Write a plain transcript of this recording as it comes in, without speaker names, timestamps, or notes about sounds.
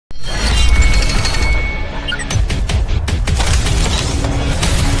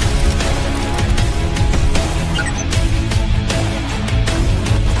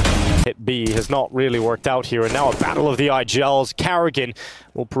B has not really worked out here, and now a battle of the iGels. Karrigan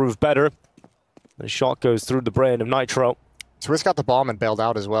will prove better. The shot goes through the brain of nitro. Twistzz got the bomb and bailed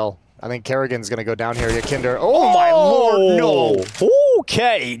out as well. I think Karrigan's going to go down here. YEKINDAR. Oh, my lord, no!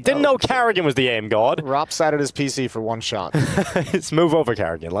 Okay, didn't know Karrigan was the aim god. Rop sat at his PC for one shot. Let's move over,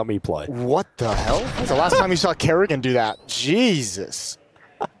 Karrigan. Let me play. What the hell? When's the last time you saw Karrigan do that? Jesus.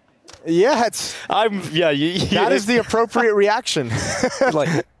 Yeah, it's... that is the appropriate reaction.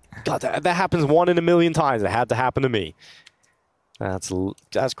 Like, God, that happens 1 in a million times. It had to happen to me. That's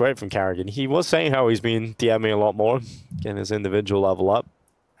great from Karrigan. He was saying how he's been DMing a lot more, getting his individual level up.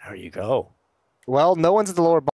 There you go. Well, no one's at the lower